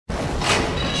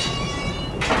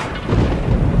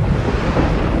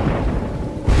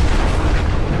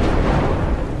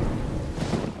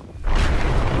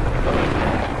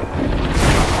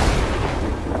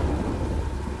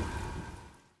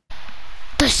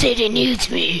city needs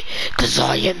me, 'cause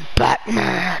I am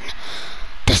Batman.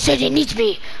 The city needs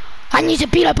me. I need to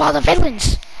beat up all the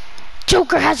villains.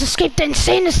 Joker has escaped the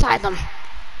insane asylum.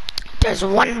 There's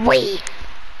one way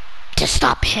to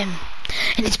stop him,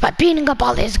 and it's by beating up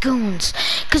all his goons,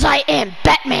 'cause I am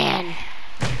Batman.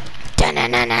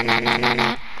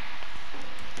 Da-na-na-na-na-na-na.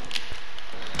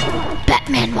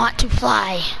 Batman want to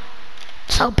fly,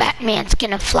 so Batman's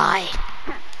gonna fly.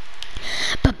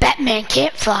 But Batman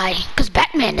can't fly, 'cause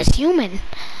Batman is human.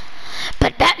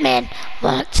 But Batman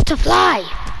wants to fly.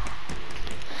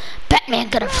 Batman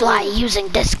gonna fly using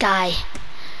this guy.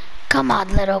 Come on,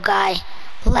 little guy,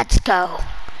 let's go.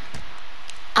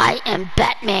 I am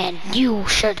Batman. You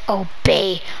should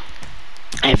obey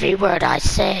every word I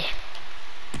say.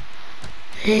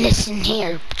 Listen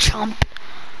here, chump.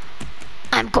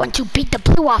 I'm going to beat the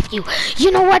blue off you.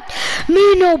 You know what?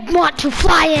 Me no want to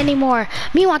fly anymore.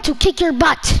 Me want to kick your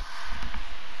butt.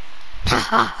 Ha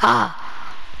ha ha.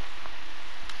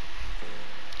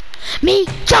 Me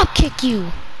drop kick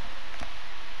you.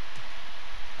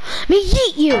 Me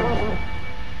yeet you.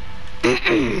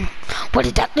 Where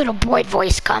did that little boy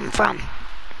voice come from?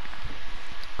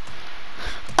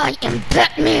 I am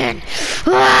Batman.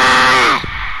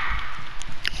 Ah!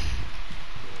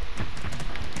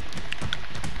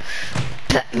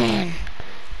 Batman,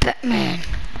 Batman,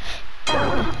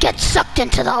 get sucked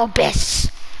into the abyss.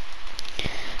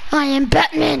 I am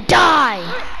Batman, die!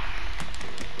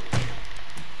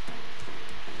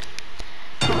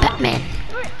 Batman,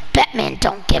 Batman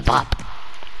don't give up.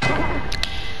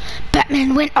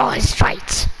 Batman win all his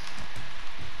fights.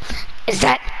 Is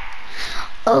that...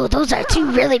 Oh, those are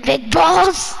two really big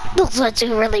balls. Those are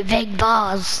two really big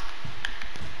balls.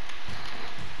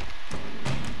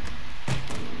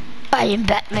 I am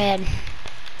Batman.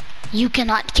 You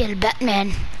cannot kill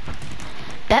Batman.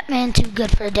 Batman too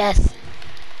good for death.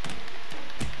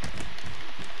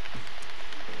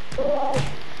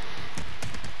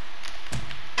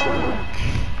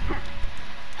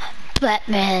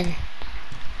 Batman.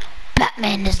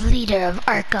 Batman is leader of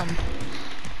Arkham.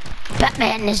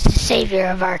 Batman is the savior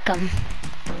of Arkham.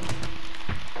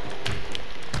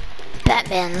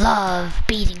 Batman loves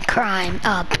beating crime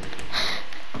up.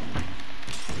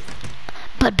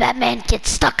 But Batman gets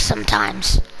stuck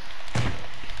sometimes.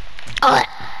 Oh,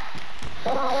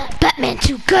 Batman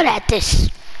too good at this.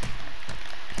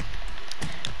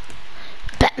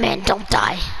 Batman don't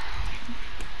die.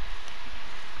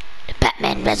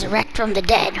 Batman resurrect from the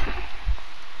dead.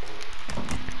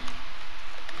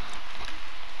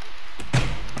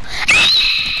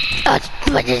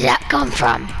 Where did that come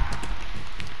from?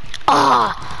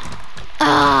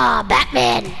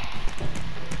 Batman.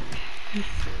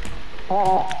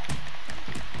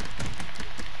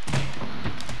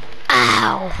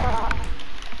 Ow.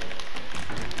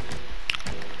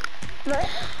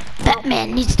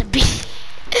 Batman needs to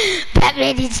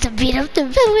beat up the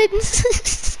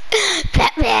villains.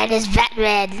 Batman is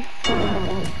Batman.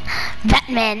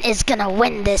 Batman is gonna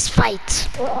win this fight.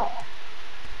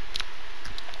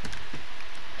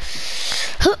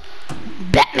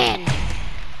 Batman.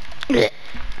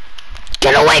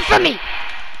 Get away from me.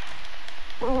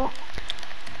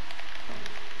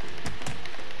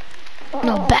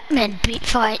 No, Batman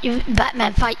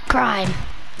fight crime.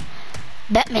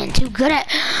 Batman too good at...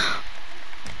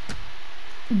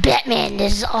 Batman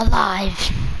is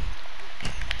alive.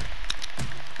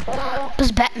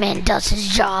 Because Batman does his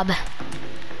job.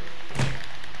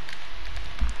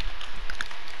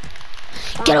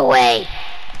 Get away!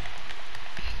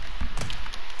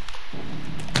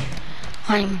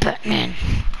 I'm Batman.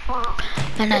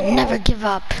 And I never give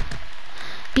up.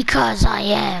 Because I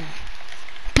am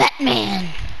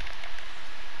Batman.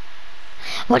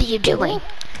 What are you doing?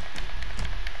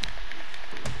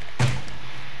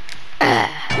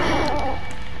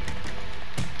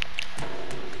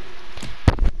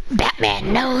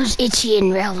 Batman knows itchy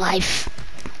in real life.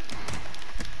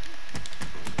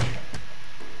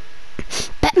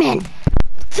 Batman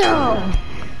throw.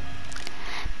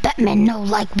 Batman no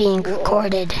like being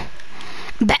recorded.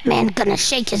 Batman gonna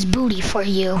shake his booty for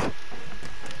you.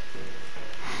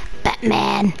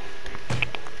 Batman.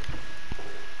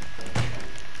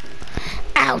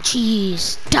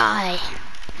 Ouchies, die.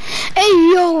 Hey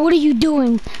yo, what are you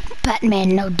doing?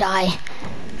 Batman no die.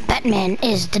 Batman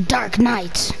is the Dark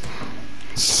Knight.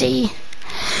 See?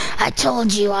 I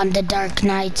told you I'm the Dark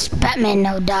Knight. Batman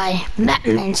no die.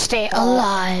 Batman stay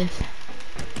alive.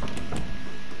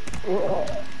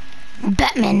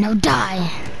 Batman no die.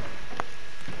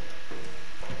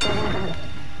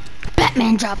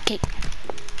 Batman dropkick.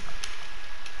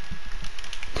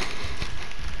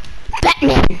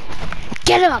 Batman,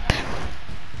 get up.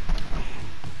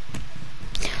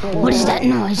 What is that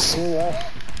noise?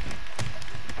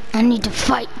 I need to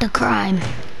fight the crime.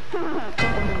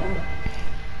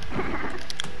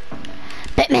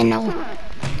 Batman, no.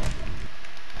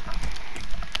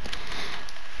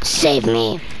 Save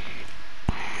me.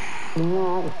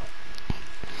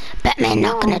 Batman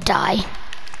not gonna die.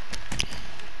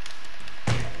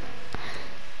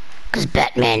 Cause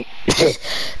Batman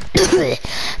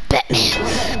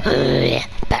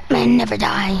Batman never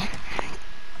die.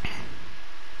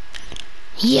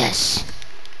 Yes.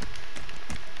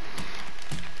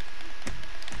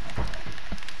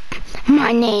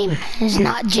 My name is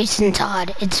not Jason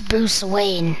Todd, it's Bruce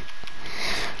Wayne.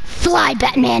 Fly,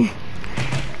 Batman.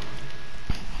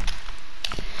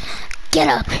 Get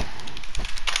up.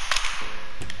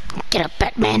 Get up,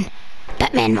 Batman.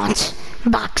 Batman wants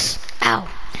box. Ow.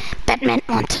 Batman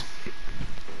wants.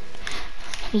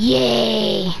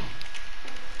 Yay.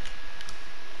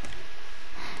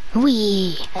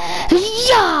 Wee.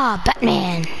 Yeah,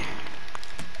 Batman.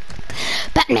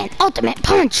 Batman, ultimate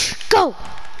punch. Go.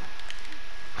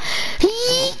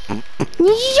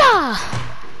 Yeah.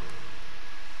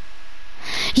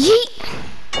 Yeet.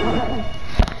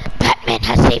 Batman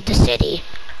has saved the city.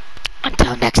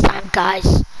 Until next time,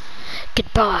 guys.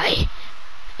 Goodbye.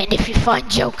 And if you find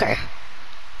Joker,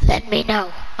 let me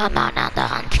know. I'm on the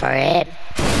hunt for him.